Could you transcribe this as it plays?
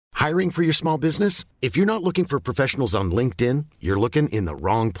Hiring for your small business? If you're not looking for professionals on LinkedIn, you're looking in the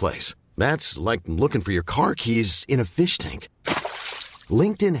wrong place. That's like looking for your car keys in a fish tank.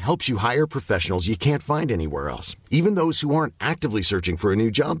 LinkedIn helps you hire professionals you can't find anywhere else, even those who aren't actively searching for a new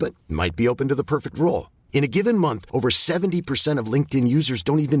job but might be open to the perfect role. In a given month, over 70% of LinkedIn users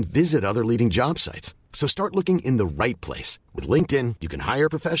don't even visit other leading job sites. So start looking in the right place. With LinkedIn, you can hire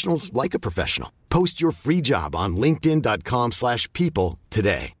professionals like a professional. Post your free job on linkedin.com/people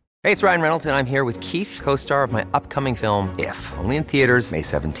today. Hey, it's Ryan Reynolds, and I'm here with Keith, co-star of my upcoming film, If, only in theaters May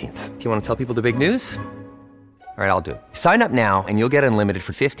 17th. Do you want to tell people the big news? All right, I'll do it. Sign up now and you'll get unlimited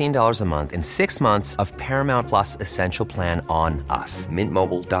for $15 a month and 6 months of Paramount Plus Essential Plan on us.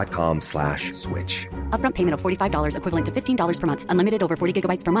 MintMobile.com/switch. Upfront payment of $45 equivalent to $15 per month. Unlimited over 40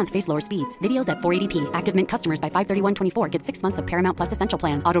 gigabytes per month. Face lower speeds. Videos at 480p. Active Mint customers by 531.24 get 6 months of Paramount Plus Essential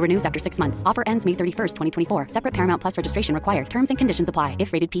Plan. Auto renews after 6 months. Offer ends May 31st, 2024. Separate Paramount Plus registration required. Terms and conditions apply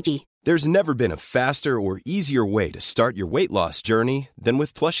if rated PG. There's never been a faster or easier way to start your weight loss journey than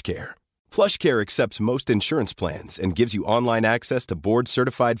with PlushCare. PlushCare accepts most insurance plans and gives you online access to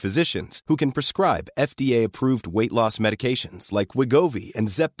board-certified physicians who can prescribe FDA-approved weight loss medications like Wegovy and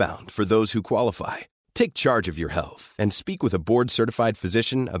Zepbound for those who qualify. Take charge of your health and speak with a board-certified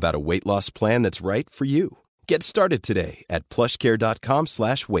physician about a weight loss plan that's right for you. Get started today at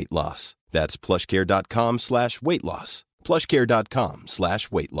plushcare.com/weight loss. That's plushcare.com/weight loss.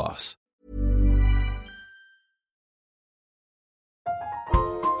 plushcare.com/weight loss.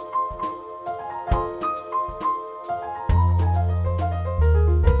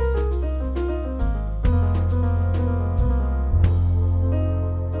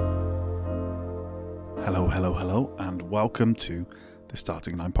 Hello, and welcome to the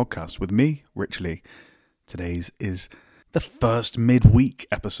Starting Line podcast with me, Rich Lee. Today's is the first midweek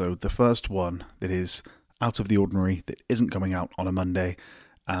episode, the first one that is out of the ordinary, that isn't coming out on a Monday,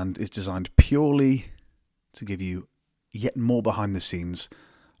 and is designed purely to give you yet more behind the scenes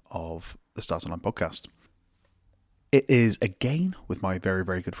of the Starting Line podcast. It is again with my very,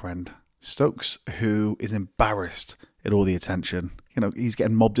 very good friend Stokes, who is embarrassed at all the attention. You know, he's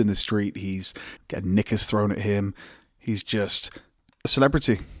getting mobbed in the street, he's getting knickers thrown at him, he's just a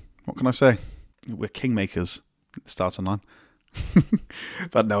celebrity. What can I say? We're kingmakers at the Starting Line.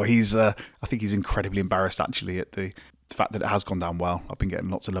 But no, I think he's incredibly embarrassed actually at the fact that it has gone down well. I've been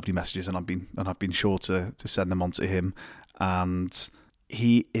getting lots of lovely messages and I've been sure to send them on to him. And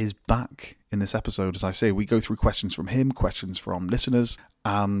he is back in this episode. As I say, we go through questions from him, questions from listeners,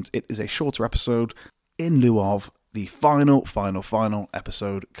 and it is a shorter episode in lieu of the final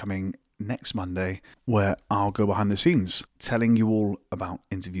episode coming next Monday, where I'll go behind the scenes, telling you all about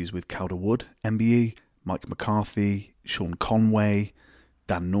interviews with Calder Wood, MBE, Mike McCarthy, Sean Conway,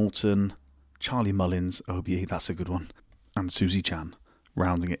 Dan Norton, Charlie Mullins, OBE, that's a good one, and Susie Chan,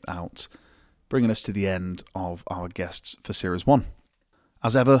 rounding it out, bringing us to the end of our guests for Series 1.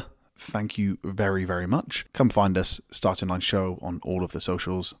 As ever, thank you very, very much. Come find us, Starting Line Show, on all of the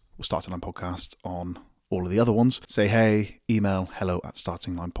socials, or Starting Line Podcast on all of the other ones. Say hey, email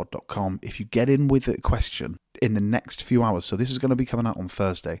hello@startinglinepod.com. If you get in with a question in the next few hours, so this is going to be coming out on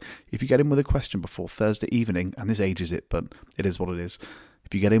Thursday, if you get in with a question before Thursday evening, and this ages it, but it is what it is,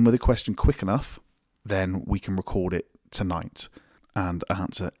 if you get in with a question quick enough, then we can record it tonight and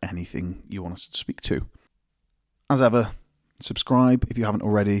answer anything you want us to speak to. As ever, subscribe if you haven't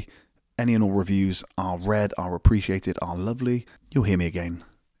already. Any and all reviews are read, are appreciated, are lovely. You'll hear me again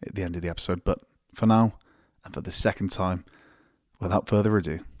at the end of the episode, but for now, and for the second time, without further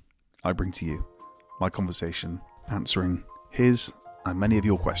ado, I bring to you my conversation answering his and many of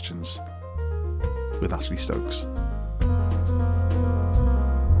your questions with Ashley Stokes.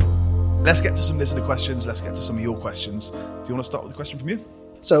 Let's get to some listener questions. Let's get to some of your questions. Do you want to start with a question from you?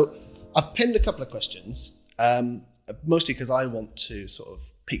 So I've pinned a couple of questions, mostly because I want to sort of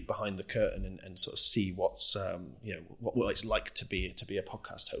peek behind the curtain and sort of see what's what it's like to be a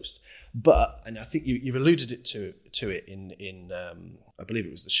podcast host. But, and I think you've alluded to it in I believe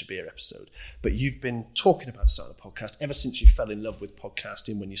it was the Shabir episode, but you've been talking about starting a podcast ever since you fell in love with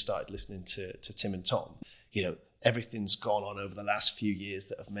podcasting when you started listening to Tim and Tom. You know, everything's gone on over the last few years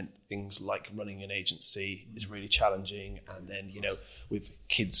that have meant things like running an agency is really challenging, and then, you know, with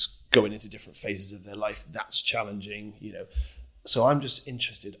kids going into different phases of their life, that's challenging, you know. So I'm just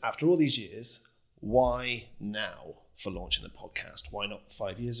interested, after all these years, why now for launching the podcast? Why not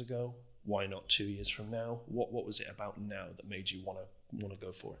 5 years ago? Why not 2 years from now? What was it about now that made you want to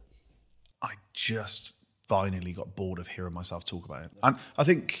go for it? I just finally got bored of hearing myself talk about it. And I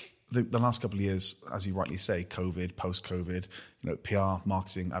think the last couple of years, as you rightly say, COVID, post-COVID, you know, PR,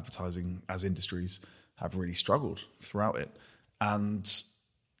 marketing, advertising as industries have really struggled throughout it. And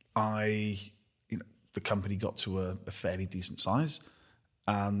the company got to a fairly decent size,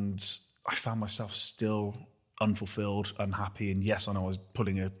 and I found myself still unfulfilled, unhappy. And yes, I know I was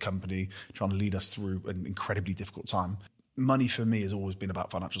pulling a company, trying to lead us through an incredibly difficult time. Money for me has always been about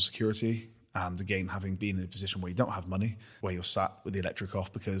financial security. And again, having been in a position where you don't have money, where you're sat with the electric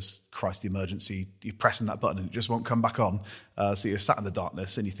off because, Christ, the emergency, you're pressing that button and it just won't come back on. So you're sat in the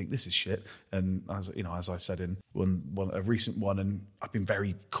darkness and you think, this is shit. And as I said in a recent one, and I've been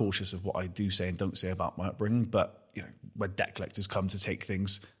very cautious of what I do say and don't say about my upbringing, but when debt collectors come to take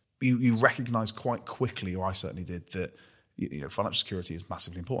things, you recognise quite quickly, or I certainly did, that financial security is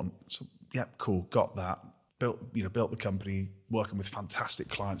massively important. So yeah, cool, got that. Built the company, working with fantastic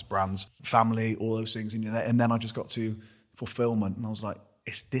clients, brands, family, all those things. And then I just got to fulfillment, and I was like,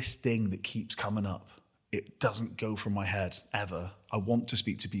 it's this thing that keeps coming up. It doesn't go from my head ever. I want to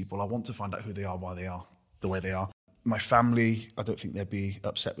speak to people. I want to find out who they are, why they are the way they are. My family, I don't think they'd be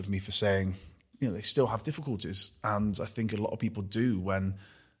upset with me for saying, they still have difficulties. And I think a lot of people do when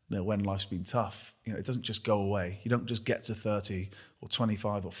life's been tough. It doesn't just go away. You don't just get to 30 or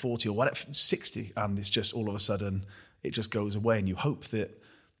 25 or 40 or whatever, 60, and it's just all of a sudden it just goes away. And you hope that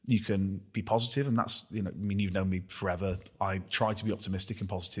you can be positive, and that's, you've known me forever. I try to be optimistic and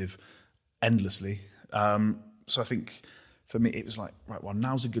positive endlessly. So I think for me it was like, right, well,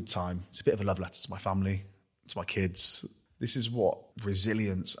 now's a good time. It's a bit of a love letter to my family, to my kids. This is what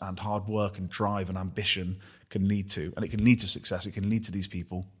resilience and hard work and drive and ambition can lead to, and it can lead to success. It can lead to these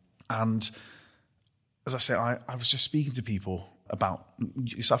people. And as I say, I was just speaking to people about,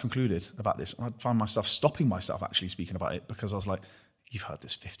 yourself included, about this. And I find myself stopping myself actually speaking about it, because I was like, you've heard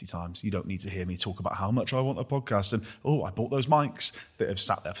this 50 times. You don't need to hear me talk about how much I want a podcast. And, I bought those mics that have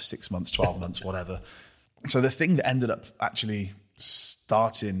sat there for 6 months, 12 months, whatever. So the thing that ended up actually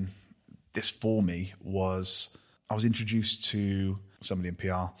starting this for me was I was introduced to somebody in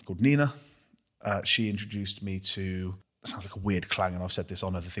PR called Nina. She introduced me to, it sounds like a weird clang, and I've said this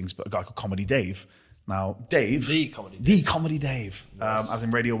on other things, but a guy called Comedy Dave. Now, Dave... The Comedy Dave. Nice. As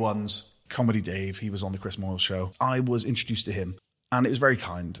in Radio 1's Comedy Dave. He was on the Chris Moyle show. I was introduced to him, and it was very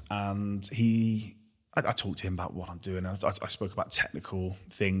kind. And I talked to him about what I'm doing. I spoke about technical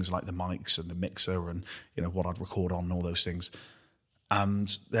things like the mics and the mixer and, what I'd record on and all those things.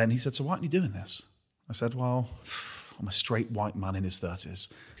 And then he said, so why aren't you doing this? I said, well, I'm a straight white man in his 30s.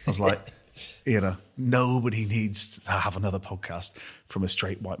 I was like... nobody needs to have another podcast from a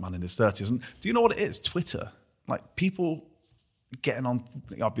straight white man in his 30s. And do you know what it is? Twitter. Like, people getting on.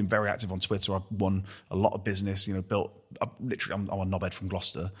 I've been very active on Twitter. I've won a lot of business. I'm a knobhead from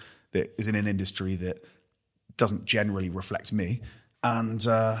Gloucester that is in an industry that doesn't generally reflect me. And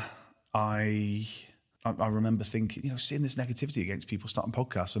I remember thinking, seeing this negativity against people starting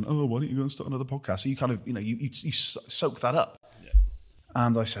podcasts, and why don't you go and start another podcast? So you kind of, you soak that up.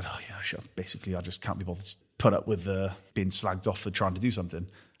 And I said, sure. Basically, I just can't be bothered to put up with being slagged off for trying to do something.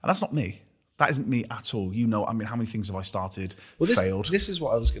 And that's not me. That isn't me at all. How many things have I started, failed? This is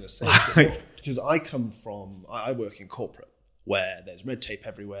what I was going to say. Because I work in corporate, where there's red tape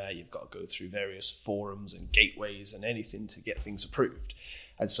everywhere. You've got to go through various forums and gateways and anything to get things approved.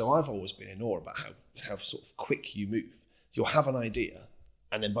 And so I've always been in awe about how sort of quick you move. You'll have an idea,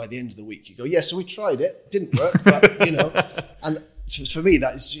 and then by the end of the week, you go, so we tried it. Didn't work, but, and... So for me,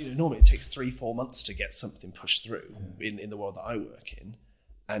 that is, normally it takes 3-4 months to get something pushed through in the world that I work in,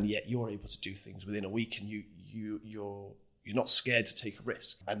 and yet you're able to do things within a week, and you're not scared to take a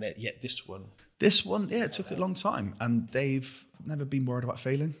risk. And yet this one, it took a long time, and they've never been worried about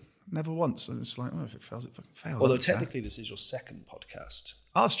failing, never once. And it's like, if it fails, it fucking fails. Although technically, this is your second podcast.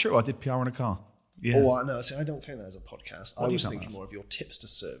 Oh, that's true. I did PR in a car. Yeah. Oh, no, I don't count that as a podcast. I was thinking more of your tipster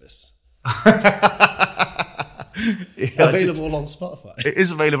service. Available on Spotify. It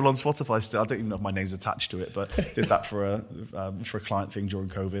is available on Spotify still. I don't even know if my name's attached to it, but did that for a client thing during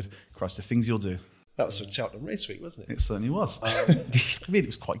COVID. Christ, the things you'll do. That was from Cheltenham Race Week, wasn't it? It certainly was. It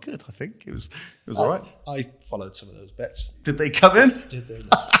was quite good. I think it was all right. I followed some of those bets. Did they come in? Did they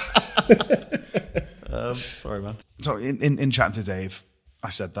not? Sorry, man. So in chatting to Dave, I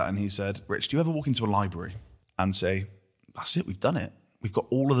said that, and he said, "Rich, do you ever walk into a library and say, that's it, we've done it. We've got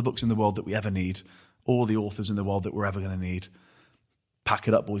all of the books in the world that we ever need, all the authors in the world that we're ever going to need. Pack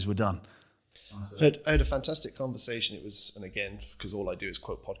it up, boys, we're done." I had a fantastic conversation. It was, and again, because all I do is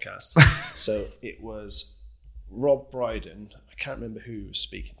quote podcasts. So it was Rob Brydon. I can't remember who he was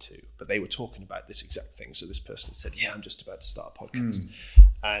speaking to, but they were talking about this exact thing. So this person had said, I'm just about to start a podcast.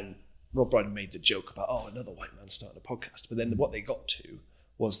 And Rob Brydon made the joke about, another white man starting a podcast. But then what they got to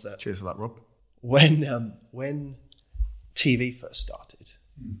was that... Cheers for that, Rob. When TV first started,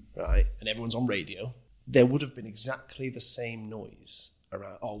 right, and everyone's on radio, there would have been exactly the same noise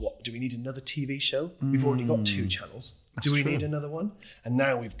around, what do we need another TV show? We've already got 2 channels. Do we need another one? And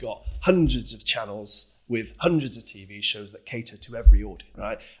now we've got hundreds of channels with hundreds of TV shows that cater to every audience,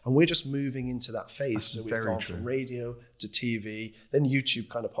 right? And we're just moving into that phase. So we've gone from radio to TV, then YouTube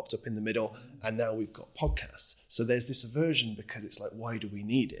kind of popped up in the middle, and now we've got podcasts. So there's this aversion because it's like, why do we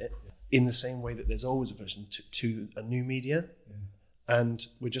need it? In the same way that there's always aversion to a new media. And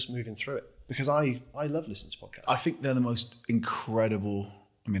we're just moving through it. Because I love listening to podcasts. I think they're the most incredible,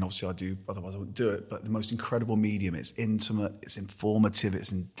 I mean, obviously I do, otherwise I wouldn't do it, but the most incredible medium. It's intimate, it's informative,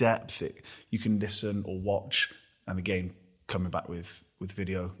 it's in depth. You can listen or watch. And again, coming back with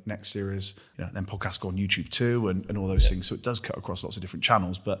video next series, then podcasts go on YouTube too and all those things. So it does cut across lots of different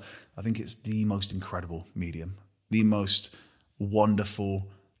channels, but I think it's the most incredible medium, the most wonderful,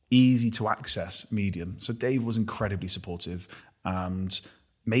 easy to access medium. So Dave was incredibly supportive and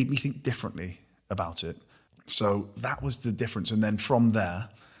made me think differently about it. So that was the difference. And then from there,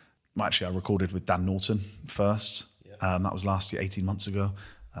 actually I recorded with Dan Norton first. Yeah. That was last year, 18 months ago.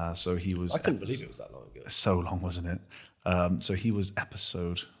 So he was... I couldn't believe it was that long ago. So long, wasn't it? So he was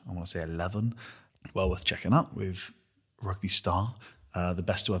episode, I want to say 11. Well worth checking out with rugby star, the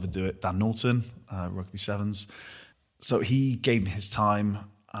best to ever do it, Dan Norton, rugby sevens. So he gave me his time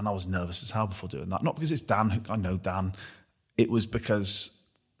and I was nervous as hell before doing that. Not because it's Dan, I know Dan. It was because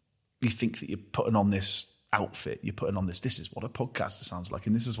you think that you're putting on this outfit, you're putting on this is what a podcaster sounds like,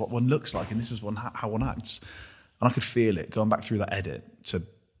 and this is what one looks like, and this is how one acts. And I could feel it going back through that edit to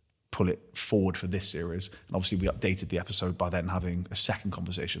pull it forward for this series. And obviously we updated the episode by then having a second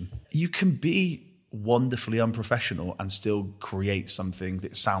conversation. You can be wonderfully unprofessional and still create something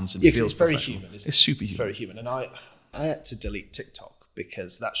that sounds and feels it's very professional. human, isn't it? It's super human. It's very human. And I had to delete TikTok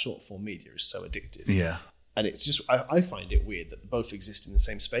because that short form media is so addictive. Yeah. And it's just, I find it weird that they both exist in the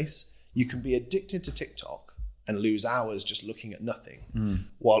same space. You can be addicted to TikTok and lose hours just looking at nothing,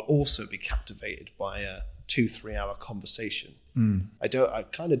 while also be captivated by a 2-3 hour conversation. I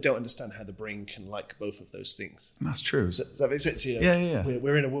kind of don't understand how the brain can like both of those things. That's true. So it's, Yeah.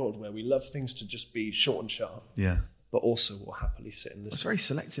 We're in a world where we love things to just be short and sharp. Yeah. But also we'll happily sit and listen. It's very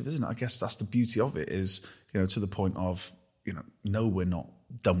selective, isn't it? I guess that's the beauty of it is, to the point of, no, we're not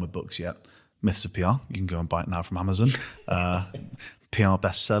done with books yet. Myths of PR, you can go and buy it now from Amazon. PR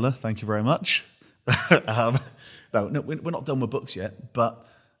bestseller, thank you very much. No, we're not done with books yet, but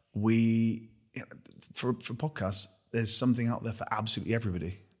for podcasts, there's something out there for absolutely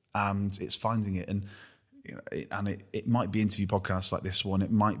everybody, and it's finding it. And it might be interview podcasts like this one,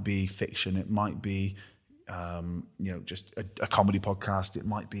 it might be fiction, it might be just a comedy podcast, it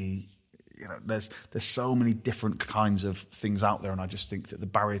might be. There's so many different kinds of things out there, and I just think that the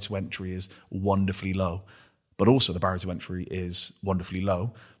barrier to entry is wonderfully low. But also the barrier to entry is wonderfully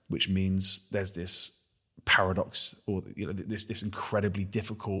low, which means there's this paradox, or this incredibly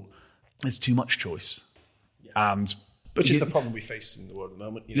difficult. There's too much choice, and which is the problem we face in the world at the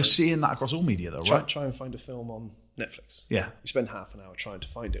moment. You're seeing that across all media, though, right? Try and find a film on Netflix. Yeah, you spend half an hour trying to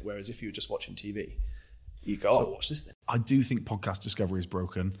find it, whereas if you were just watching TV, you go, watch this thing. I do think podcast discovery is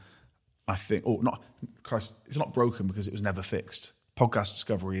broken. I think, it's not broken because it was never fixed. Podcast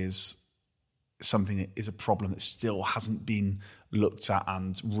discovery is something that is a problem that still hasn't been looked at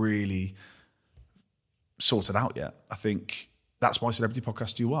and really sorted out yet. I think that's why celebrity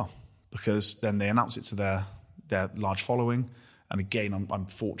podcasts do well, because then they announce it to their large following. And again, I'm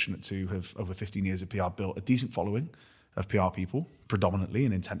fortunate to have, over 15 years of PR, built a decent following of PR people, predominantly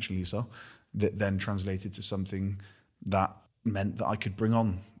and intentionally so, that then translated to something that meant that I could bring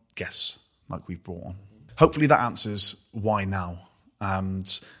on guests like we've brought on. Hopefully that answers why now. And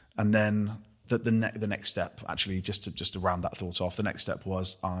then the next step, actually, just to round that thought off, the next step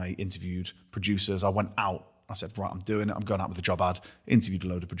was I interviewed producers. I went out. I said, right, I'm doing it. I'm going out with a job ad. Interviewed a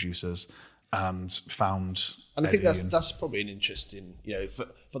load of producers and found. And I think that's probably an interesting,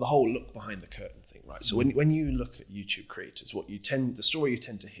 for the whole look behind the curtain thing, right? So when you look at YouTube creators, the story you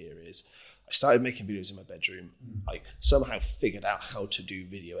tend to hear is, I started making videos in my bedroom. I somehow figured out how to do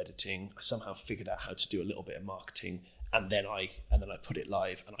video editing. I somehow figured out how to do a little bit of marketing, and then I put it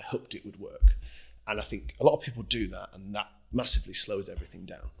live, and I hoped it would work. And I think a lot of people do that, and that massively slows everything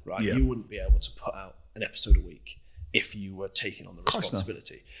down, right? Yeah. You wouldn't be able to put out an episode a week if you were taking on the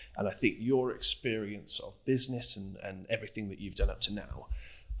responsibility. And I think your experience of business and everything that you've done up to now,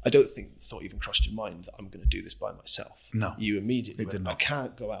 I don't think the thought even crossed your mind that I'm going to do this by myself. No. You immediately went, I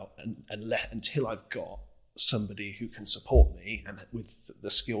can't go out and let until I've got somebody who can support me and with the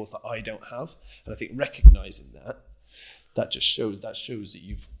skills that I don't have. And I think recognizing that shows that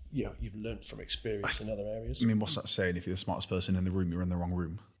you've learned from experience in other areas. I mean, what's that saying? If you're the smartest person in the room, you're in the wrong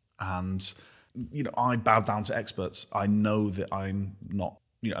room. And I bow down to experts. I know that I'm not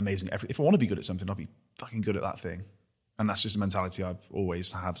amazing at everything. If I want to be good at something, I'll be fucking good at that thing. And that's just a mentality I've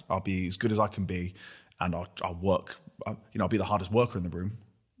always had. I'll be as good as I can be, and I'll work. I'll be the hardest worker in the room,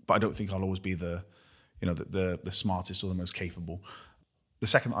 but I don't think I'll always be the smartest or the most capable. The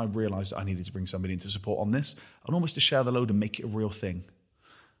second that I realised that I needed to bring somebody in to support on this, and almost to share the load and make it a real thing.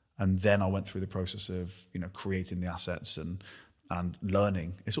 And then I went through the process of creating the assets and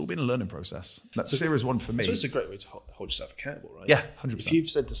learning. It's all been a learning process. That's series one for me. So it's a great way to hold yourself accountable, right? Yeah, 100%. If you've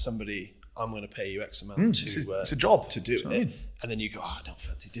said to somebody, I'm going to pay you X amount it's a job to do it, and then you go, I don't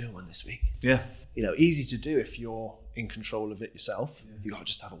fancy doing one this week. Yeah. Easy to do if you're in control of it yourself. Yeah. You got to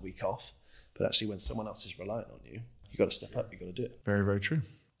just have a week off. But actually, when someone else is relying on you, you got to step up. You got to do it. Very, very true.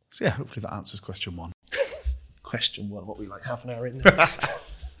 So yeah, hopefully that answers question one. Question one. What, we like half an hour in?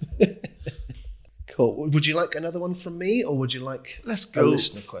 Cool. Would you like another one from me, or would you like a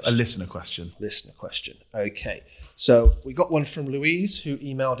listener question? Listener question. Okay. So we got one from Louise, who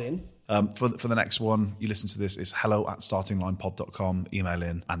emailed in. For the next one, you listen to this, it's hello@startinglinepod.com, email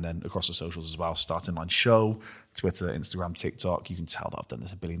in, and then across the socials as well, Starting Line Show, Twitter, Instagram, TikTok. You can tell that I've done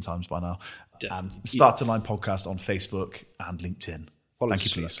this a billion times by now. And Starting Line Podcast on Facebook and LinkedIn. Thank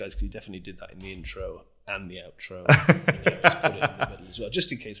you, please. Guys, because you definitely did that in the intro and the outro. Just put it in the middle as well,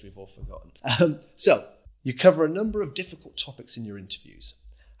 just in case we've all forgotten. So, you cover a number of difficult topics in your interviews.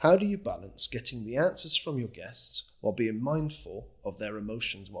 How do you balance getting the answers from your guests while being mindful of their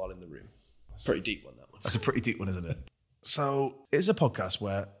emotions while in the room? Pretty deep one, that one. That's a pretty deep one, isn't it? So it's a podcast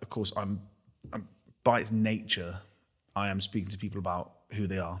where, of course, I'm by its nature, I am speaking to people about who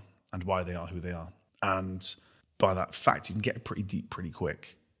they are and why they are who they are. And by that fact, you can get pretty deep pretty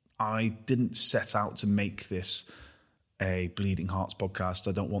quick. I didn't set out to make this a Bleeding Hearts podcast.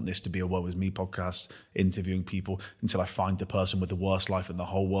 I don't want this to be a Woe Is Me podcast, interviewing people until I find the person with the worst life in the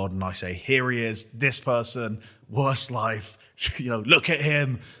whole world and I say, here he is, this person, worst life, look at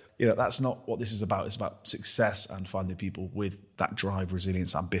him. That's not what this is about. It's about success and finding people with that drive,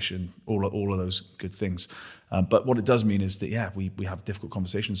 resilience, ambition, all of those good things. But what it does mean is that, we have difficult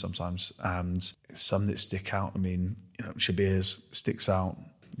conversations sometimes, and some that stick out. I mean, Shabir's sticks out,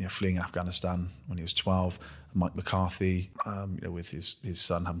 fleeing Afghanistan when he was 12, Mike McCarthy, with his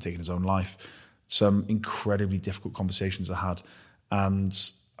son having taken his own life. Some incredibly difficult conversations I had. And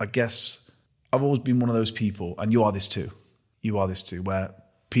I guess I've always been one of those people, and you are this too, where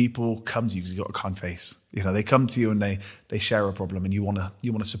people come to you because you've got a kind face. They come to you and they share a problem and you want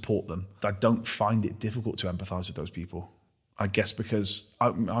to support them. I don't find it difficult to empathise with those people. I guess because I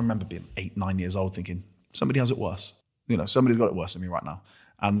remember being 8, 9 years old thinking, somebody has it worse. Somebody's got it worse than me right now.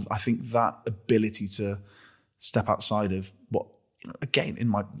 And I think that ability to step outside of what, again, in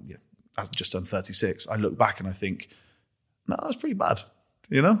my, I've just done 36, I look back and I think, no, that was pretty bad.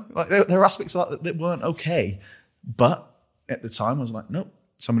 Like there are aspects of that weren't okay. But at the time I was like, nope,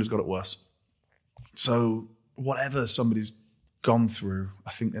 somebody's got it worse. So whatever somebody's gone through,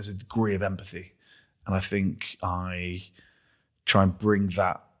 I think there's a degree of empathy. And I think I try and bring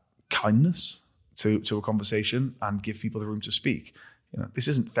that kindness to a conversation and give people the room to speak. This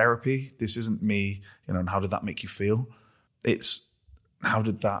isn't therapy. This isn't me, and how did that make you feel? It's how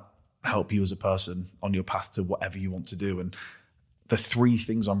did that help you as a person on your path to whatever you want to do? And the 3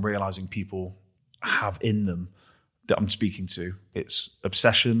 things I'm realizing people have in them that I'm speaking to, it's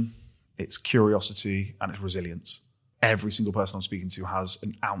obsession, it's curiosity, and it's resilience. Every single person I'm speaking to has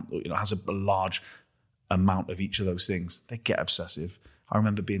has a large amount of each of those things. They get obsessive. I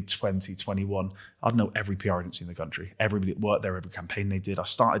remember being 20, 21. I'd know every PR agency in the country. Everybody that worked there, every campaign they did. I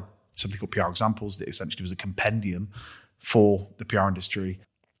started something called PR Examples that essentially was a compendium for the PR industry.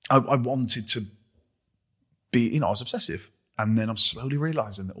 I wanted to be, I was obsessive. And then I'm slowly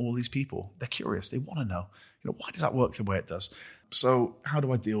realizing that all these people, they're curious. They want to know, why does that work the way it does? So how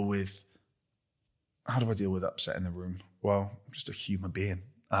do I deal with upset in the room? Well, I'm just a human being.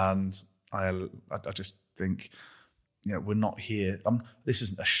 And I just think, we're not here. This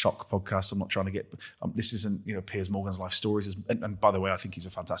isn't a shock podcast. I'm not trying to get. This isn't Piers Morgan's life stories. And by the way, I think he's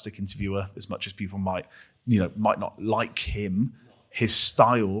a fantastic interviewer. As much as people might not like him, his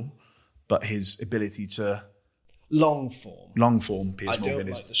style, but his ability to long form. Piers Morgan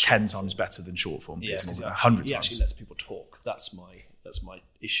is 10 times better than short form. Piers Morgan, 100 times. He actually lets people talk. That's my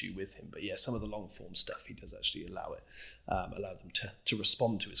issue with him. But some of the long form stuff he does actually allow them to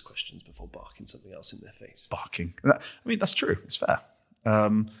respond to his questions before barking something else in their face. Barking. That's true. It's fair.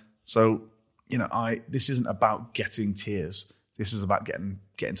 This isn't about getting tears. This is about getting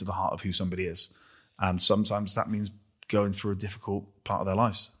to the heart of who somebody is. And sometimes that means going through a difficult part of their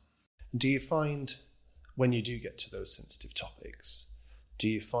lives. Do you find when you do get to those sensitive topics, do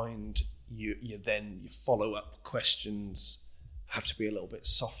you find your follow up questions have to be a little bit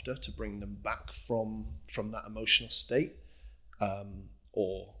softer to bring them back from that emotional state,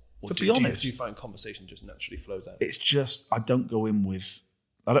 or to be honest, do you find conversation just naturally flows out? It's just I go in with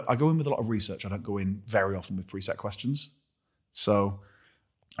a lot of research. I don't go in very often with preset questions, so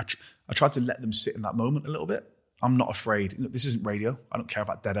I try to let them sit in that moment a little bit. I'm not afraid. This isn't radio. I don't care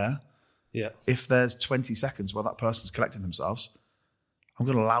about dead air. Yeah. If there's 20 seconds where that person's collecting themselves, I'm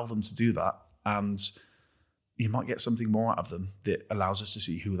going to allow them to do that, and you might get something more out of them that allows us to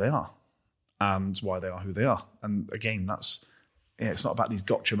see who they are and why they are who they are. And again, it's not about these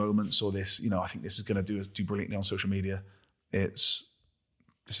gotcha moments or this, I think this is going to do brilliantly on social media. This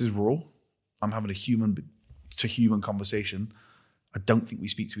is raw. I'm having a human to human conversation. I don't think we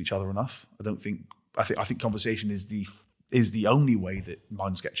speak to each other enough. I think conversation is the only way that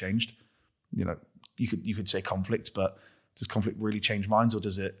minds get changed. You could say conflict, but does conflict really change minds, or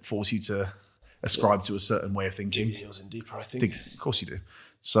does it force you to ascribe to a certain way of thinking? Dig your heels in deeper, I think. Of course you do.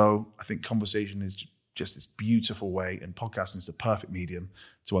 So I think conversation is just this beautiful way, and podcasting is the perfect medium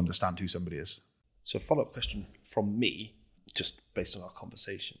to understand who somebody is. So a follow-up question from me, just based on our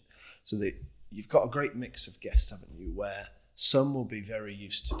conversation. So you've got a great mix of guests, haven't you, where some will be very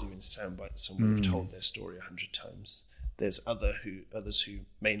used to doing sound bites and will have told their story 100 times. There's others who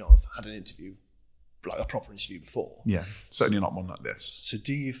may not have had an interview, like a proper interview before. Yeah, certainly not one like this. So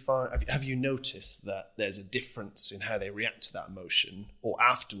have you noticed that there's a difference in how they react to that emotion, or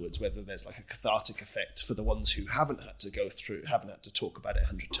afterwards, whether there's like a cathartic effect for the ones who haven't had to talk about it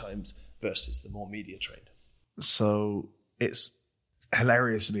 100 times versus the more media trained? So it's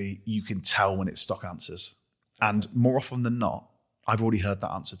hilariously, you can tell when it's stock answers. And more often than not, I've already heard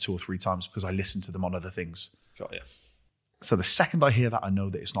that answer 2 or 3 times because I listen to them on other things. Got you. So the second I hear that, I know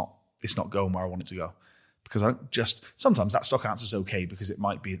that it's not going where I want it to go. Because sometimes that stock answer is okay because it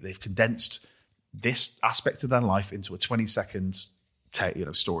might be that they've condensed this aspect of their life into a 20-second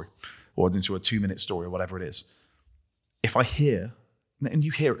story, or into a 2-minute story, or whatever it is. If I hear, and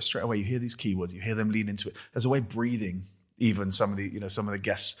you hear it straight away, you hear these keywords, you hear them lean into it. There's a way of breathing, even some of the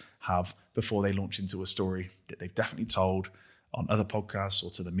guests have before they launch into a story that they've definitely told on other podcasts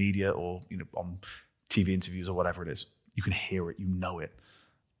or to the media or on TV interviews or whatever it is. You can hear it, you know it.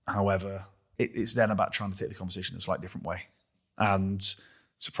 However, it's then about trying to take the conversation in a slightly different way and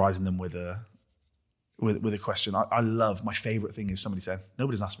surprising them with a question. I love, my favorite thing is somebody saying,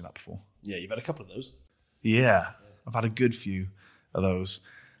 nobody's asked me that before. Yeah, you've had a couple of those. Yeah. I've had a good few of those,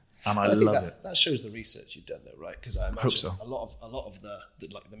 and I love it. That shows the research you've done, though, right? Because I imagine so. a lot of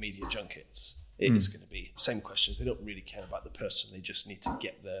the media junkets, it is going to be same questions. They don't really care about the person. They just need to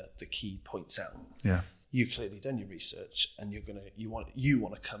get the key points out. Yeah. You clearly done your research, and you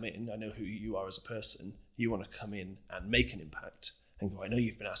want to come in. I know who you are as a person. You want to come in and make an impact, and go, I know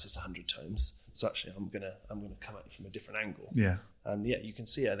you've been asked this 100 times, so actually I'm gonna come at you from a different angle. Yeah. And you can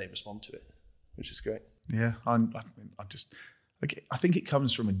see how they respond to it, which is great. Yeah, I think it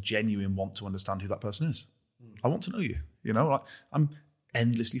comes from a genuine want to understand who that person is. I want to know you. I'm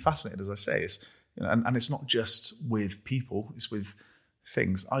endlessly fascinated, as I say. And it's not just with people; it's with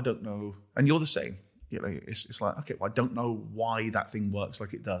things. I don't know, and you're the same. It's like, okay, well, I don't know why that thing works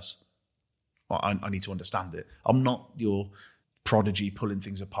like it does. Well, I need to understand it. I'm not your prodigy pulling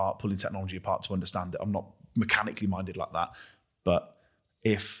things apart, pulling technology apart to understand it. I'm not mechanically minded like that. But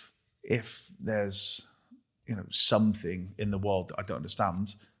if there's something in the world that I don't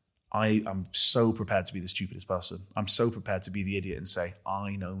understand, I am so prepared to be the stupidest person. I'm so prepared to be the idiot and say,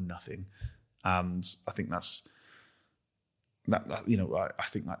 I know nothing. And I think I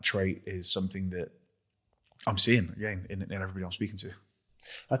think that trait is something that I'm seeing again in everybody I'm speaking to.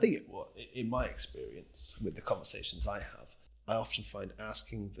 I think in my experience with the conversations I have, I often find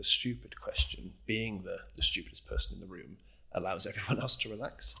asking the stupid question, being the stupidest person in the room, allows everyone else to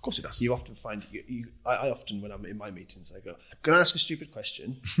relax. Of course it does. You often find, I often, when I'm in my meetings, I go, I'm going to ask a stupid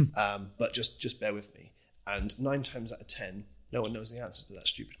question, but just bear with me. And 9 times out of 10, no one knows the answer to that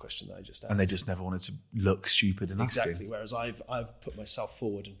stupid question that I just asked. And they just never wanted to look stupid and exactly. asking. Whereas I've put myself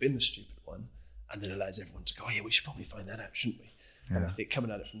forward and been the stupid one, and then allows everyone to go, oh yeah, we should probably find that out, shouldn't we? Yeah. And I think coming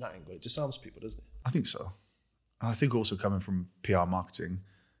at it from that angle, it disarms people, doesn't it? I think so. And I think also coming from PR marketing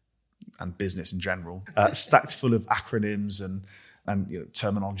and business in general, stacked full of acronyms and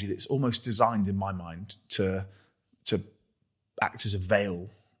terminology that's almost designed in my mind to act as a veil,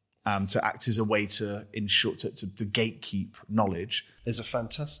 to act as a way to ensure to gatekeep knowledge. There's a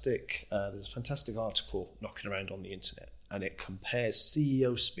fantastic article knocking around on the internet, and it compares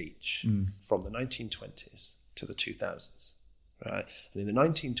CEO speech from the 1920s to the 2000s. Right, and in the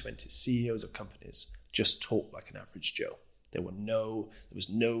 1920s, CEOs of companies just talk like an average Joe. There was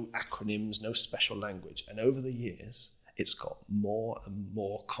no acronyms, no special language. And over the years, it's got more and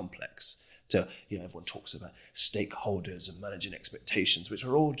more complex. So, everyone talks about stakeholders and managing expectations, which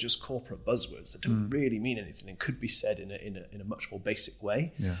are all just corporate buzzwords that don't really mean anything and could be said in a much more basic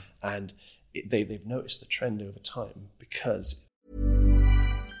way. Yeah. And they've noticed the trend over time because...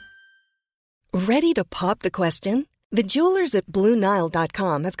 Ready to pop the question? The jewelers at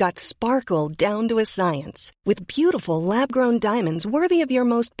BlueNile.com have got sparkle down to a science with beautiful lab-grown diamonds worthy of your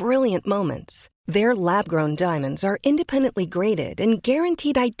most brilliant moments. Their lab-grown diamonds are independently graded and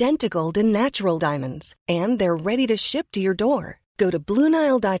guaranteed identical to natural diamonds, and they're ready to ship to your door. Go to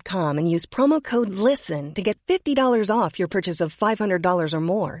BlueNile.com and use promo code LISTEN to get $50 off your purchase of $500 or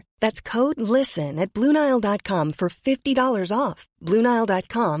more. That's code LISTEN at BlueNile.com for $50 off.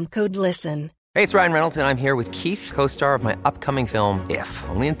 BlueNile.com, code LISTEN. Hey, it's Ryan Reynolds, and I'm here with Keith, co-star of my upcoming film, If,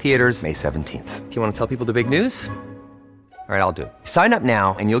 only in theaters May 17th. Do you want to tell people the big news? All right, I'll do it. Sign up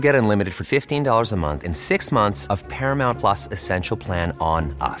now and you'll get unlimited for $15 a month and 6 months of Paramount Plus Essential Plan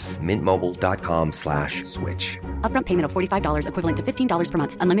on us. MintMobile.com/switch. Upfront payment of $45 equivalent to $15 per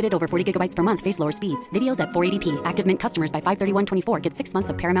month. Unlimited over 40 gigabytes per month. Face lower speeds. Videos at 480p. Active Mint customers by 531.24 get 6 months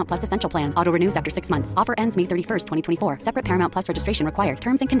of Paramount Plus Essential Plan. Auto renews after 6 months. Offer ends May 31st, 2024. Separate Paramount Plus registration required.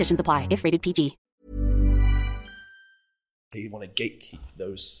 Terms and conditions apply if rated PG. You want to gatekeep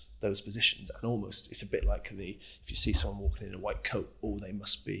those positions, and almost it's a bit like if you see someone walking in a white coat, they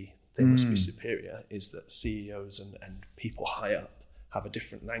must be superior. Is that CEOs and people high up have a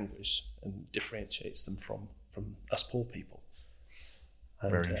different language and differentiates them from us poor people.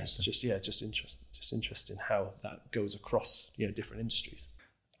 And, very interesting. Just interesting how that goes across different industries.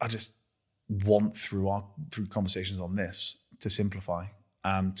 I just want through conversations on this to simplify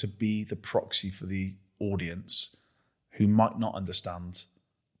and to be the proxy for the audience who might not understand.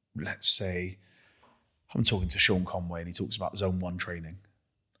 Let's say I'm talking to Sean Conway and he talks about Zone 1 training.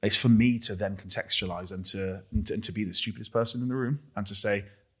 It's for me to then contextualize and to be the stupidest person in the room and to say,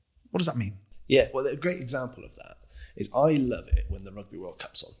 what does that mean? Yeah, well, a great example of that is I love it when the Rugby World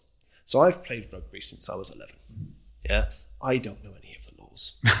Cup's on. So I've played rugby since I was 11. Yeah, I don't know any of the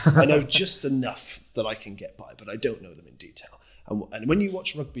laws. I know just enough that I can get by, but I don't know them in detail. And when you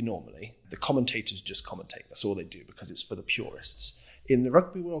watch rugby normally, the commentators just commentate. That's all they do because it's for the purists. In the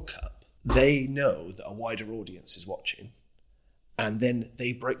Rugby World Cup, they know that a wider audience is watching. And then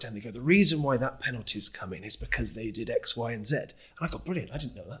they break down, they go, the reason why that penalty's come in is because they did X, Y, and Z. And I go, brilliant, I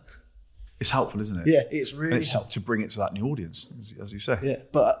didn't know that. It's helpful, isn't it? Yeah, it's really and it's helpful. To bring it to that new audience, as you say. Yeah,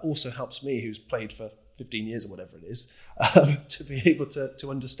 but it also helps me, who's played for 15 years or whatever it is, to be able to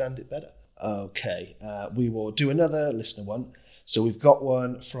understand it better. Okay, we will do another listener one. So we've got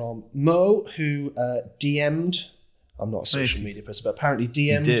one from Mo, who DM'd. I'm not a social media person, but apparently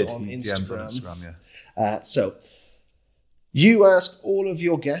DM'd on Instagram. Yeah. So you ask all of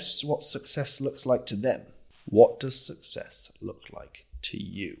your guests what success looks like to them. What does success look like to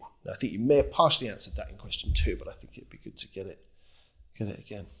you? Now, I think you may have partially answered that in question 2, but I think it'd be good to get it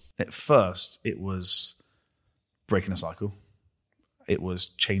again. At first, it was breaking a cycle. It was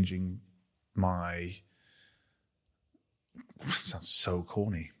changing my... It sounds so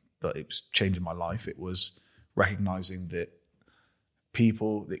corny, but it was changing my life. It was recognizing that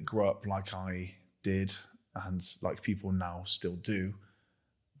people that grew up like I did and like people now still do,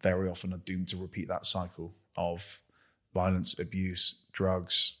 very often are doomed to repeat that cycle of violence, abuse,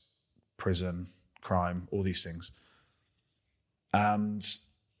 drugs, prison, crime, all these things. And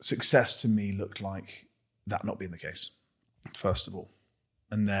success to me looked like that not being the case, first of all.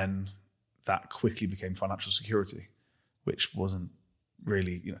 And then that quickly became financial security, which wasn't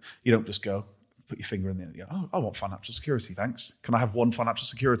really, you don't just go, put your finger in there and go, oh, I want financial security, thanks. Can I have one financial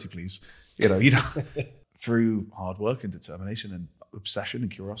security, please? You don't. Through hard work and determination and obsession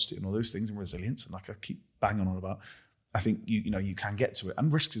and curiosity and all those things and resilience, and like I keep banging on about, I think you can get to it,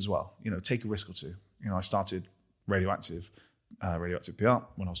 and risks as well. Take a risk or two. I started Radioactive PR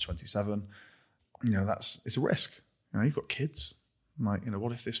when I was 27. It's a risk. You've got kids. Like,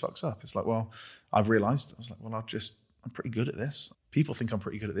 what if this fucks up? It's like, well, I've realized, I was like, well, I'm pretty good at this. People think I'm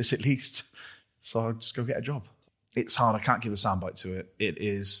pretty good at this at least. So I'll just go get a job. It's hard. I can't give a soundbite to it. It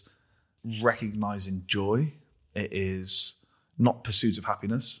is recognizing joy. It is not pursuit of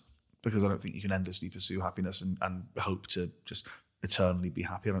happiness, because I don't think you can endlessly pursue happiness and hope to just eternally be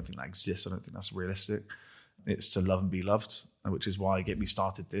happy. I don't think that exists. I don't think that's realistic. It's to love and be loved, which is why me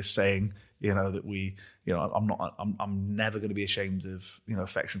started this saying, that we, I'm never going to be ashamed of,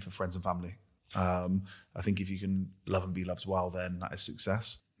 affection for friends and family. I think if you can love and be loved well, then that is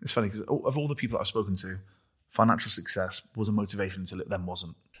success. It's funny because of all the people that I've spoken to, financial success was a motivation until it then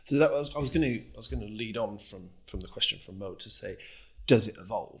wasn't. So that was, I was going to lead on from the question from Mo to say, does it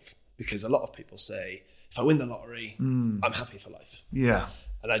evolve? Because a lot of people say, if I win the lottery, I'm happy for life. Yeah.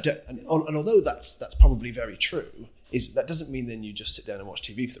 And although that's probably very true, that doesn't mean then you just sit down and watch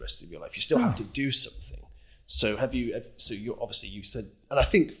TV for the rest of your life. You still have to do something. So you said, and I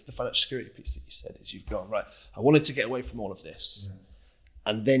think the financial security piece that you said is you've gone, right, I wanted to get away from all of this. Yeah.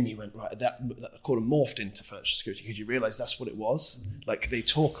 And then you went, right, that kind of morphed into financial security because you realize that's what it was. Like they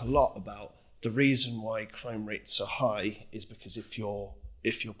talk a lot about the reason why crime rates are high is because if you're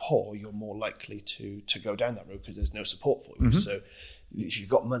poor, you're more likely to go down that road because there's no support for you. Mm-hmm. So if you've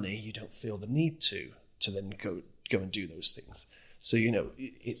got money, you don't feel the need to then go and do those things. So,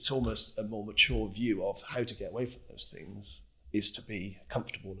 it's almost a more mature view of how to get away from those things is to be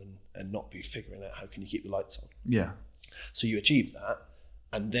comfortable and not be figuring out how can you keep the lights on. Yeah. So you achieve that.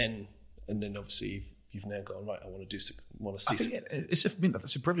 And then obviously you've now gone, right, I want to see something.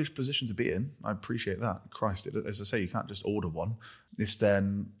 That's a privileged position to be in. I appreciate that. Christ, as I say, you can't just order one. It's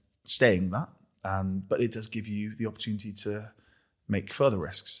then staying that, but it does give you the opportunity to make further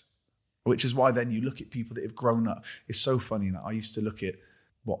risks, which is why then you look at people that have grown up. It's so funny. I used to look at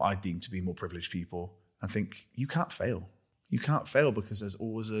what I deem to be more privileged people and think, you can't fail. You can't fail because there's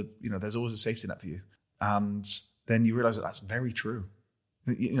always a safety net for you. And then you realize that that's very true.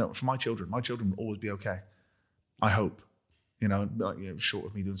 For my children will always be okay. I hope, short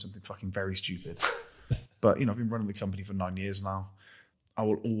of me doing something fucking very stupid. But, I've been running the company for 9 years now. I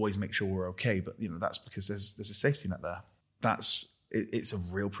will always make sure we're okay. But, that's because there's a safety net there. It's a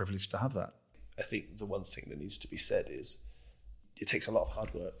real privilege to have that. I think the one thing that needs to be said is it takes a lot of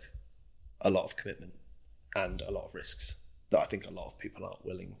hard work, a lot of commitment, and a lot of risks that I think a lot of people aren't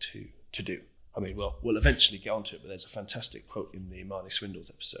willing to do. I mean, we'll eventually get onto it, but there's a fantastic quote in the Marnie Swindles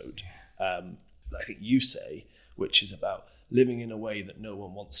episode that I think you say, which is about living in a way that no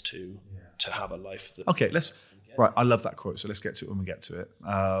one wants to have a life that... Okay, right, I love that quote, so let's get to it when we get to it.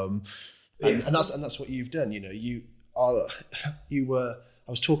 And that's what you've done. I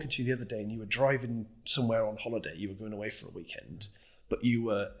was talking to you the other day and you were driving somewhere on holiday, you were going away for a weekend, but you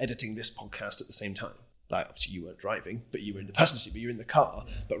were editing this podcast at the same time. Like, obviously you weren't driving, but you were in the passenger seat, but you're in the car.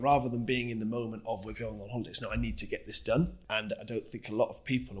 But rather than being in the moment of we're going on holidays, no, I need to get this done. And I don't think a lot of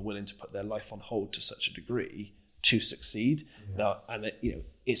people are willing to put their life on hold to such a degree to succeed. Yeah. Now, and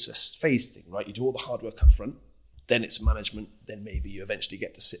it's a phase thing, right? You do all the hard work up front, then it's management, then maybe you eventually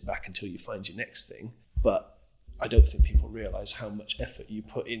get to sit back until you find your next thing. But I don't think people realize how much effort you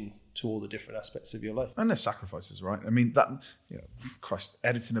put in to all the different aspects of your life. And there's sacrifices, right? I mean, Christ,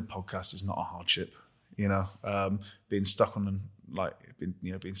 editing a podcast is not a hardship. Being stuck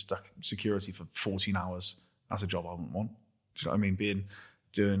being stuck in security for 14 hours, that's a job I wouldn't want. Do you know what I mean?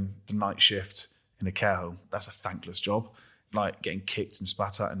 Doing the night shift in a care home, that's a thankless job. Like getting kicked and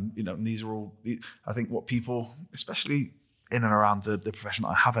spat at, and and these are all, I think what people, especially in and around the profession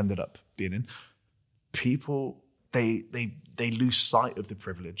I have ended up being in, people, they lose sight of the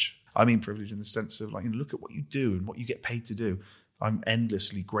privilege. I mean privilege in the sense of look at what you do and what you get paid to do. I'm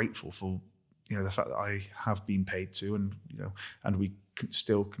endlessly grateful for the fact that I have been paid to, and we can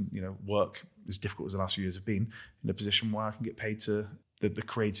still work as difficult as the last few years have been, in a position where I can get paid to the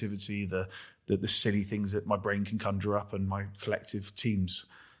creativity, the silly things that my brain can conjure up and my collective teams,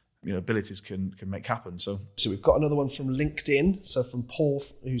 abilities can make happen. So we've got another one from LinkedIn. So from Paul,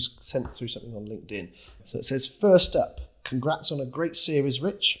 who's sent through something on LinkedIn. So it says, first up, congrats on a great series,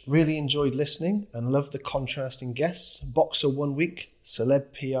 Rich. Really enjoyed listening and love the contrasting guests. Boxer 1 week,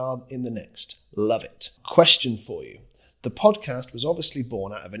 celeb PR in the next. Love it. Question for you. The podcast was obviously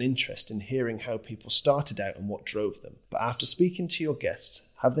born out of an interest in hearing how people started out and what drove them. But after speaking to your guests,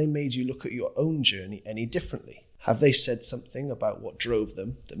 have they made you look at your own journey any differently? Have they said something about what drove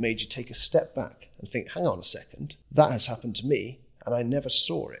them that made you take a step back and think, hang on a second, that has happened to me and I never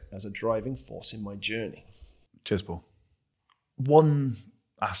saw it as a driving force in my journey? Cheers, Paul. One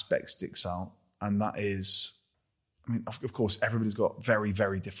aspect sticks out, and that is, of course, everybody's got very,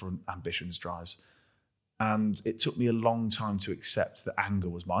 very different ambitions, drives. And it took me a long time to accept that anger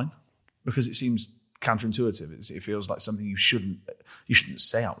was mine, because it seems counterintuitive. It feels like something you shouldn't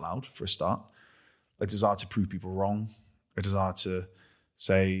say out loud, for a start. A desire to prove people wrong, a desire to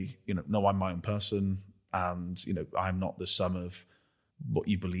say, no, I'm my own person, and I'm not the sum of what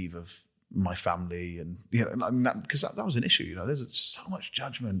you believe of my family, and because that was an issue. There's so much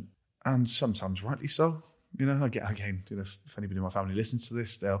judgment, and sometimes rightly so. Again, if anybody in my family listens to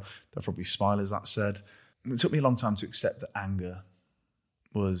this, they'll probably smile as that said. It took me a long time to accept that anger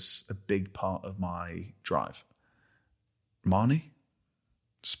was a big part of my drive. Marnie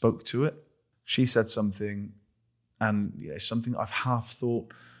spoke to it. She said something, and something I've half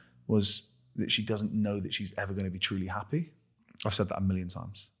thought was that she doesn't know that she's ever going to be truly happy. I've said that a million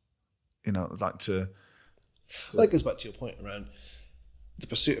times. You know, I'd like to... That goes back to your point around the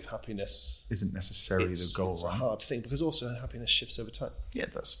pursuit of happiness. Isn't necessarily the goal, it's right? a hard thing, because also happiness shifts over time. Yeah,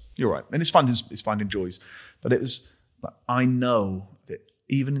 it does. You're right. And it's finding joys. But it was, like, I know that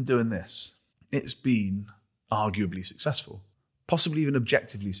even in doing this, it's been arguably successful, possibly even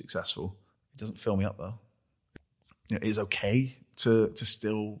objectively successful. It doesn't fill me up though. You know, it is okay to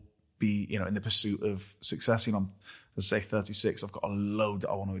still be, you know, in the pursuit of success. You know, I'm, as I say, 36. I've got a load that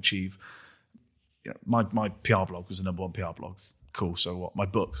I want to achieve. You know, my PR blog was the number one PR blog. Cool. So what? My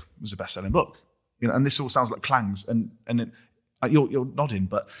book was a best-selling book. You know, and this all sounds like clangs, and you're nodding,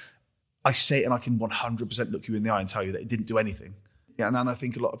 but I say it and I can 100% look you in the eye and tell you that it didn't do anything. Yeah, and I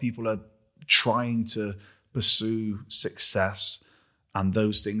think a lot of people are trying to pursue success and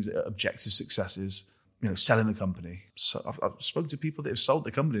those things that are objective successes, you know, selling a company. So I've spoken to people that have sold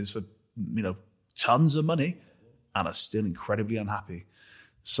their companies for, you know, tons of money and are still incredibly unhappy.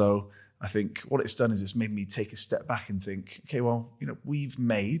 So I think what it's done is it's made me take a step back and think, okay, well, you know, we've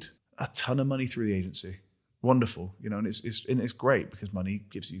made a ton of money through the agency. Wonderful, you know, and it's great because money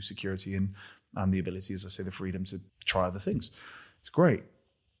gives you security and the ability, as I say, the freedom to try other things. It's great.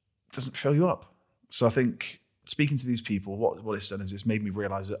 It doesn't fill you up. So I think speaking to these people, what it's done is it's made me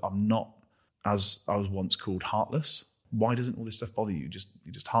realize that I'm not, as I was once called, heartless. Why doesn't all this stuff bother you? You're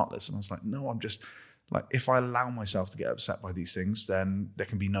just heartless. And I was like, no, I'm just like, if I allow myself to get upset by these things, then there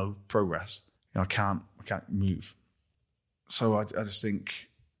can be no progress. You know, I can't move. So I just think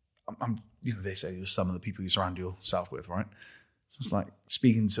I'm, you know, they say you're some of the people you surround yourself with, right? So it's like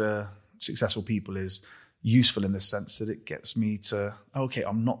speaking to successful people is useful in the sense that it gets me to, okay,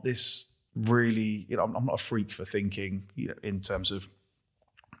 I'm not this really, you know, I'm not a freak for thinking, you know, in terms of,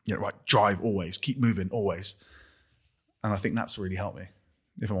 you know, right, drive always, keep moving always. And I think that's really helped me,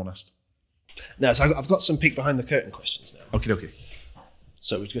 if I'm honest. Now, so I've got some peek behind the curtain questions now. Okay.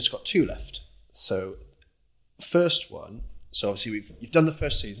 So we've just got two left. So first one, so obviously you've done the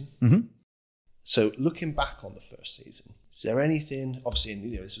first season. Mm-hmm. So looking back on the first season, is there anything, obviously,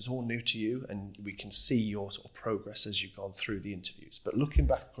 you know, this was all new to you and we can see your sort of progress as you've gone through the interviews, but looking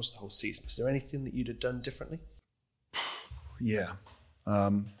back across the whole season, is there anything that you'd have done differently? Yeah.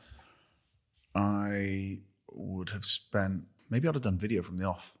 I would have maybe I'd have done video from the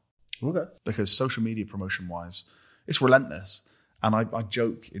off. Okay. Because social media promotion-wise, it's relentless. And I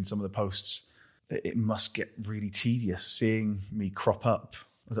joke in some of the posts that it must get really tedious seeing me crop up.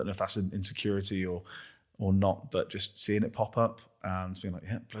 I don't know if that's an insecurity or not, but just seeing it pop up and being like,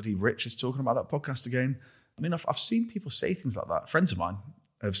 yeah, bloody Rich is talking about that podcast again. I mean, I've seen people say things like that. Friends of mine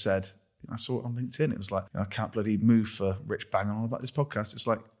have said, I saw it on LinkedIn. It was like, I can't bloody move for Rich banging on about this podcast. It's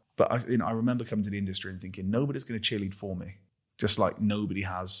like, but I remember coming to the industry and thinking, nobody's going to cheerlead for me. Just like nobody's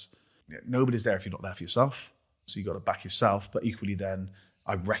there if you're not there for yourself. So you got to back yourself. But equally then,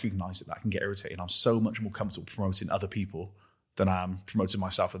 I recognize that can get irritating. I'm so much more comfortable promoting other people than I am promoting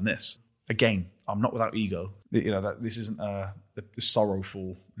myself in this. Again, I'm not without ego. You know, that this isn't a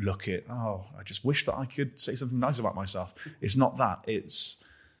sorrowful look at, I just wish that I could say something nice about myself. It's not that. It's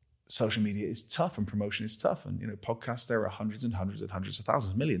social media is tough and promotion is tough. And, you know, podcasts, there are hundreds and hundreds and hundreds of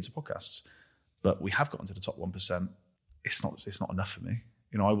thousands, millions of podcasts. But we have gotten to the top 1%. It's not enough for me.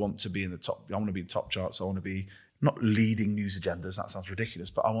 You know, I want to be in the top. I want to be in the top charts. I want to be not leading news agendas. That sounds ridiculous,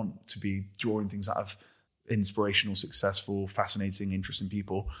 but I want to be drawing things out of inspirational, successful, fascinating, interesting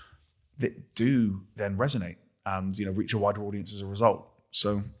people that do then resonate and, you know, reach a wider audience as a result.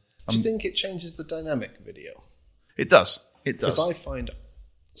 So, do you think it changes the dynamic video? It does. It does. Because I find,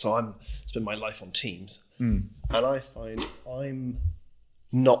 so spend my life on Teams, and I find I'm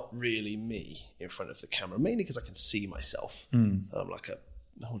not really me in front of the camera, mainly because I can see myself. I'm like a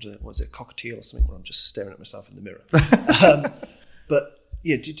cockatiel or something where I'm just staring at myself in the mirror. But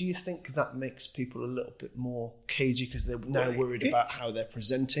yeah, do you think that makes people a little bit more cagey because they're now worried about how they're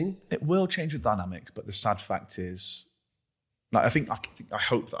presenting? It will change the dynamic, but the sad fact is, like, I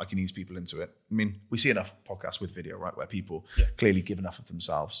hope that I can ease people into it. I mean, we see enough podcasts with video, right, where people clearly give enough of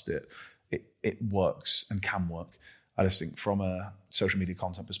themselves that it works and can work. I just think from a social media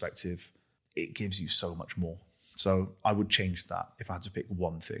content perspective, it gives you so much more. So I would change that if I had to pick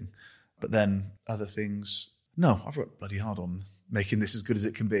one thing. But then other things, no, I've worked bloody hard on making this as good as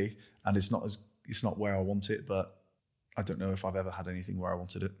it can be. And it's not where I want it, but I don't know if I've ever had anything where I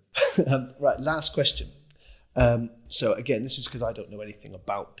wanted it. Right, last question. So again, this is because I don't know anything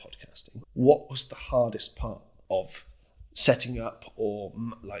about podcasting. What was the hardest part of setting up, or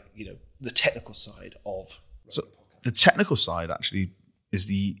like, you know, the technical side of? So the technical side actually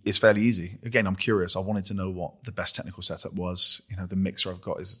is fairly easy. Again, I'm curious. I wanted to know what the best technical setup was. The mixer I've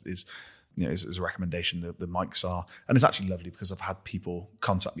got is a recommendation. The mics are, and it's actually lovely because I've had people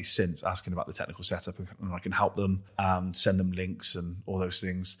contact me since asking about the technical setup, and I can help them, send them links and all those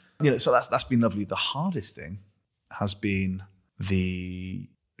things. So that's been lovely. The hardest thing has been the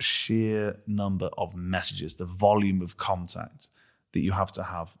sheer number of messages, the volume of contact that you have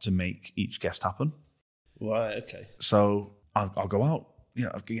to make each guest happen. Right. Okay. So I'll go out.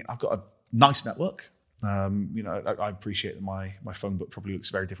 I've got a nice network. I appreciate that my phone book probably looks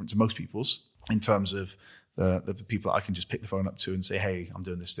very different to most people's in terms of the people that I can just pick the phone up to and say, hey, I'm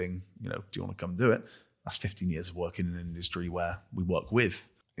doing this thing. Do you want to come do it? That's 15 years of working in an industry where we work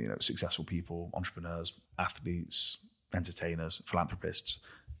with, successful people, entrepreneurs, athletes, entertainers, philanthropists,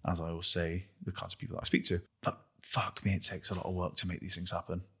 as I always say, the kinds of people that I speak to. But fuck me, it takes a lot of work to make these things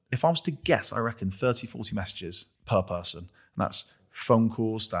happen. If I was to guess, I reckon 30, 40 messages per person. And that's phone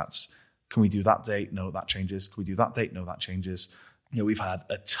calls, that's, can we do that date? No, that changes. Can we do that date? No, that changes. We've had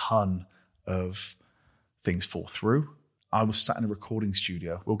a ton of things fall through. I was sat in a recording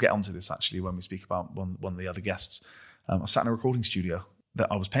studio. We'll get onto this actually when we speak about one of the other guests. I was sat in a recording studio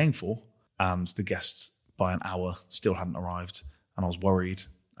that I was paying for, and the guests by an hour still hadn't arrived. And I was worried,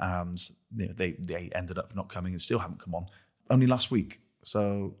 and they ended up not coming and still haven't come on. Only last week.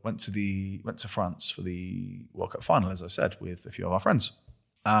 So went to France for the World Cup final, as I said, with a few of our friends.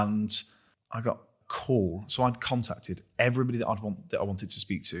 And I got a call. So I'd contacted everybody that I wanted to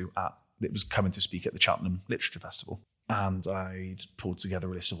speak to that was coming to speak at the Cheltenham Literature Festival. And I'd pulled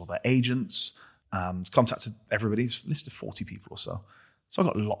together a list of all their agents and contacted everybody, a list of 40 people or so. So I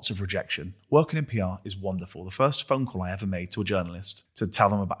got lots of rejection. Working in PR is wonderful. The first phone call I ever made to a journalist to tell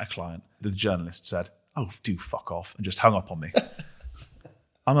them about a client, the journalist said, "Oh, do fuck off," and just hung up on me.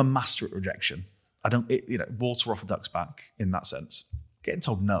 I'm a master at rejection. I don't, water off a duck's back in that sense. Getting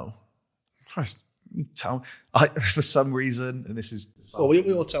told no, Christ, for some reason, and this is... Well,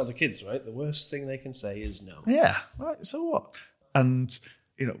 we all tell the kids, right? The worst thing they can say is no. Yeah, right, so what? And,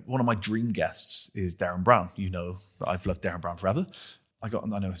 one of my dream guests is Darren Brown. You know that I've loved Darren Brown forever. I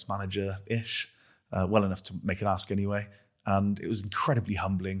know his manager-ish, well enough to make an ask anyway. And it was incredibly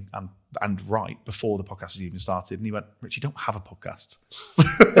humbling and right before the podcast has even started. And he went, "Rich, you don't have a podcast."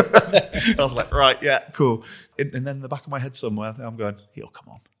 I was like, right, yeah, cool. And then in the back of my head somewhere, I'm going, he'll come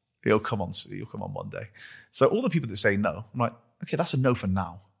on one day. So all the people that say no, I'm like, okay, that's a no for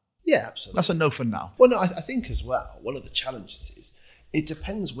now. Yeah, absolutely. That's a no for now. Well, no, I think as well, one of the challenges is it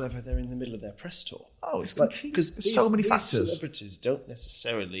depends whether they're in the middle of their press tour. Oh, it's because so many factors. Celebrities don't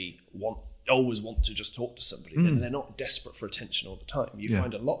necessarily always want to just talk to somebody, and they're not desperate for attention all the time. You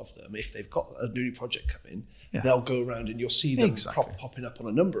find a lot of them, if they've got a new project come in, they'll go around and you'll see them popping up on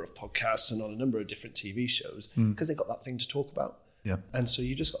a number of podcasts and on a number of different TV shows because they've got that thing to talk about. Yeah. And so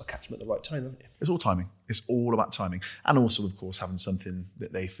you just got to catch them at the right time, haven't you? It's all timing. It's all about timing. And also, of course, having something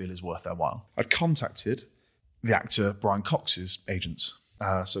that they feel is worth their while. I'd contacted the actor Brian Cox's agents.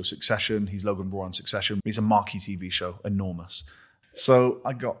 So Succession, he's Logan Roy on Succession. He's a marquee TV show, enormous. So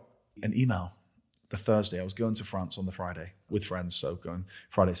I got an email the Thursday. I was going to France on the Friday with friends, so going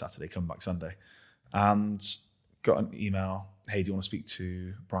Friday, Saturday, come back Sunday, and got an email. Hey, do you want to speak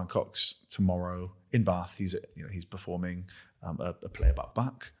to Brian Cox tomorrow in Bath? He's performing a play about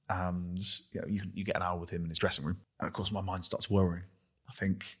back, and you get an hour with him in his dressing room. And of course, my mind starts worrying. I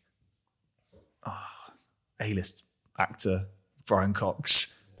think, A-list actor Brian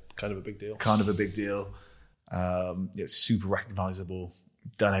Cox, kind of a big deal. It's super recognisable.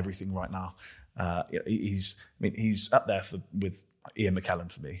 Done everything right now. He's up there with Ian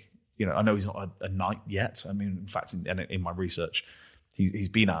McKellen for me. I know he's not a knight yet. I mean, in fact, in my research, he's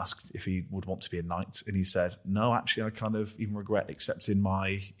been asked if he would want to be a knight, and he said, "No, actually, I kind of even regret accepting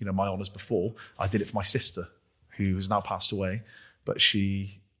my honours before. I did it for my sister, who has now passed away, but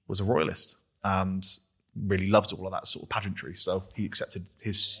she was a royalist and really loved all of that sort of pageantry. So he accepted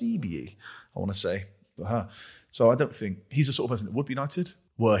his CBE, I want to say, for her. So I don't think he's the sort of person that would be knighted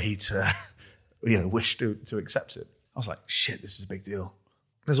were he to, wish to accept it. I was like, shit, this is a big deal.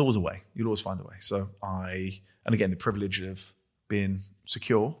 There's always a way. You'll always find a way. So and again, the privilege of being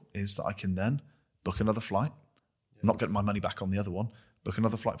secure is that I can then book another flight, not get my money back on the other one, book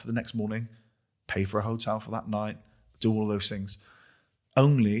another flight for the next morning, pay for a hotel for that night, do all of those things,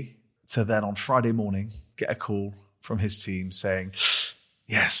 only to then on Friday morning get a call from his team saying,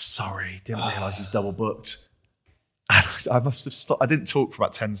 "Yes, sorry, didn't realise he's double booked." And I must have stopped. I didn't talk for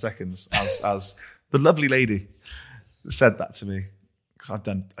about 10 seconds as the lovely lady said that to me, because I've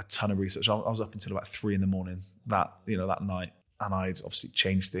done a ton of research. I was up until about 3 a.m. that night, and I'd obviously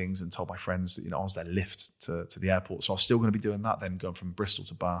changed things and told my friends that, I was their lift to the airport. So I was still going to be doing that, then going from Bristol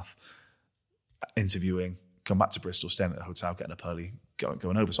to Bath, interviewing, come back to Bristol, staying at the hotel, getting up early,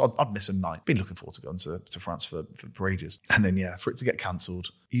 going over. So I'd miss a night. Been looking forward to going to France for ages. And then, for it to get cancelled,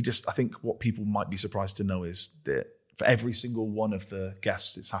 I think what people might be surprised to know is that for every single one of the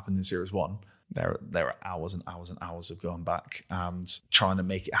guests it's happened in Series 1, there are hours and hours and hours of going back and trying to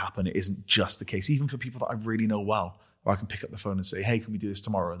make it happen. It isn't just the case, even for people that I really know well, where I can pick up the phone and say, hey, can we do this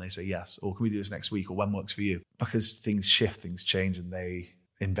tomorrow? And they say yes. Or can we do this next week? Or when works for you? Because things shift, things change, and they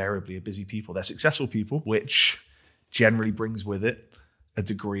invariably are busy people. They're successful people, which generally brings with it a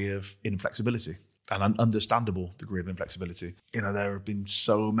degree of inflexibility, an understandable degree of inflexibility. There have been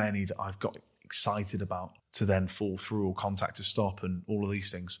so many that I've got excited about to then fall through or contact to stop and all of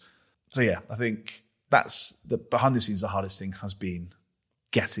these things. So I think that's the behind the scenes, the hardest thing has been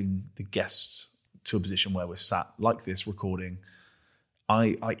getting the guests to a position where we're sat like this recording.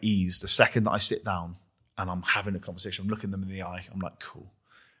 I ease the second that I sit down and I'm having a conversation, I'm looking them in the eye, I'm like, cool.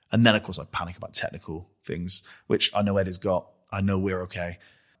 And then, of course, I panic about technical things, which I know Ed has got. I know we're okay.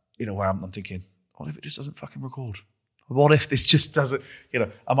 Where I'm thinking, what if it just doesn't fucking record? What if this just doesn't,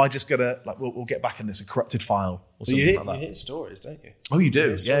 am I just going to, we'll get back in this, a corrupted file or something like that? You hit stories, don't you? Oh, you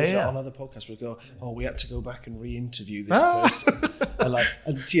do? Yeah. On other podcasts, we go, we had to go back and re-interview this person.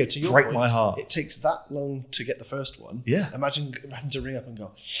 and to your break point, my heart. It takes that long to get the first one. Yeah. Imagine having to ring up and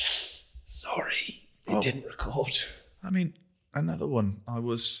go, sorry, it didn't record. I mean, another one, I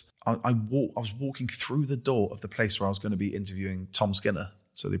was walking through the door of the place where I was going to be interviewing Tom Skinner.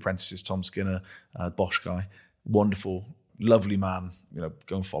 So The Apprentice's Tom Skinner, Bosch guy. Wonderful, lovely man.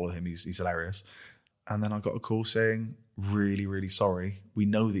 Go and follow him. He's hilarious. And then I got a call saying, really, really sorry. We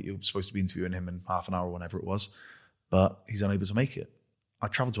know that you're supposed to be interviewing him in half an hour or whenever it was, but he's unable to make it. I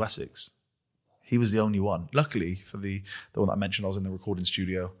travelled to Essex. He was the only one. Luckily for the one that I mentioned, I was in the recording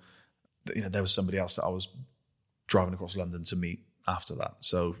studio. There was somebody else that I was driving across London to meet after that.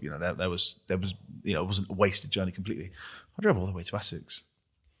 So, there was it wasn't a wasted journey completely. I drove all the way to Essex.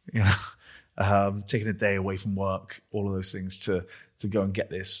 Taking a day away from work, all of those things to go and get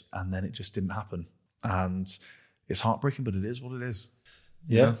this, and then it just didn't happen. And it's heartbreaking, but it is what it is.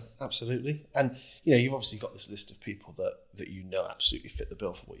 Yeah, absolutely. And you've obviously got this list of people that absolutely fit the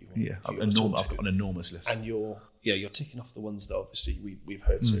bill for what you want. Yeah, I've got an enormous list, and you're ticking off the ones that obviously we've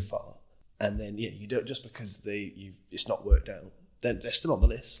heard so far. And then you don't, just because it's not worked out, then they're still on the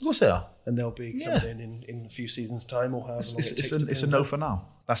list. Of course they are, and they'll be coming in a few seasons' time, or however long it takes. It's a no for now.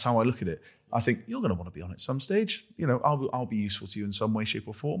 That's how I look at it. I think you're going to want to be on it some stage. I'll be useful to you in some way, shape,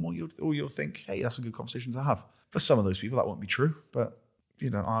 or form, or you'll think, hey, that's a good conversation to have. For some of those people, that won't be true, but I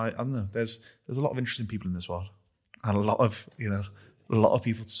don't know. There's a lot of interesting people in this world, and a lot of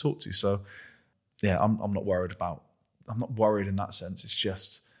people to talk to. So I'm not worried in that sense. It's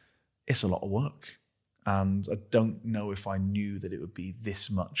just it's a lot of work. And I don't know if I knew that it would be this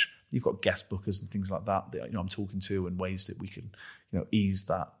much. You've got guest bookers and things like that I'm talking to, and ways that we can ease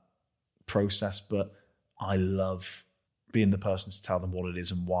that process. But I love being the person to tell them what it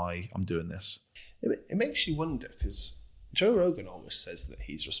is and why I'm doing this. It makes you wonder, because Joe Rogan always says that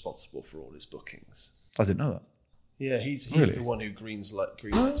he's responsible for all his bookings. I didn't know that. Yeah, he's Really? the one who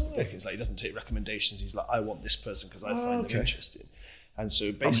greenlights the bookings. He doesn't take recommendations. He's like, I want this person because I find them interesting. And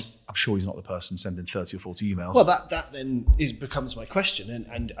so I'm sure he's not the person sending 30 or 40 emails. Well, that then becomes my question,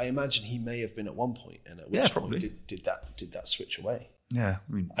 and I imagine he may have been at one point, and at which point did that switch away? Yeah,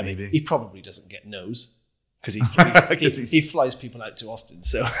 maybe. He probably doesn't get no's because he flies people out to Austin.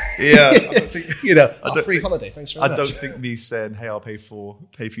 So yeah, I don't think, free holiday. Thanks very much. I don't think me saying, "Hey, I'll pay for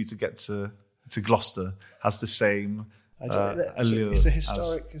you to get to Gloucester" has the same allure. It's a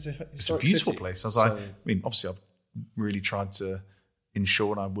historic. It's a beautiful city. place. Obviously, I've really tried to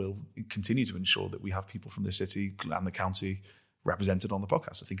ensure, and I will continue to ensure, that we have people from the city and the county represented on the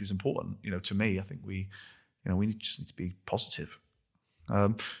podcast. I think it's important. To me, I think we just need to be positive.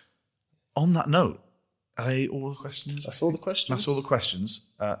 On that note, are they all the questions? That's all the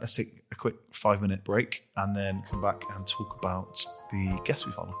questions. Let's take a quick 5-minute break and then come back and talk about the guests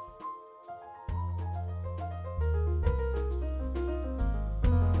we follow.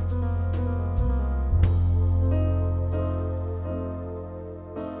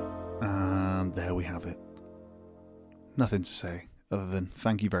 There we have it. Nothing to say other than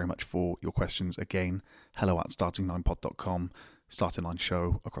thank you very much for your questions. Again, hello@starting9pod.com, Starting Line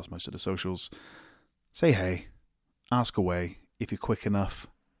Show across most of the socials. Say hey, ask away. If you're quick enough,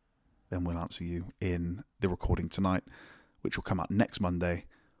 then we'll answer you in the recording tonight, which will come out next Monday,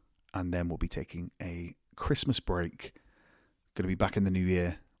 and then we'll be taking a Christmas break. Going to be back in the new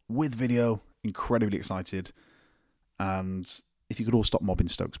year with video. Incredibly excited. And if you could all stop mobbing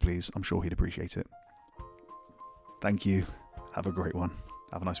Stokes, please, I'm sure he'd appreciate it. Thank you. Have a great one.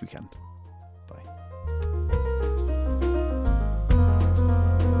 Have a nice weekend.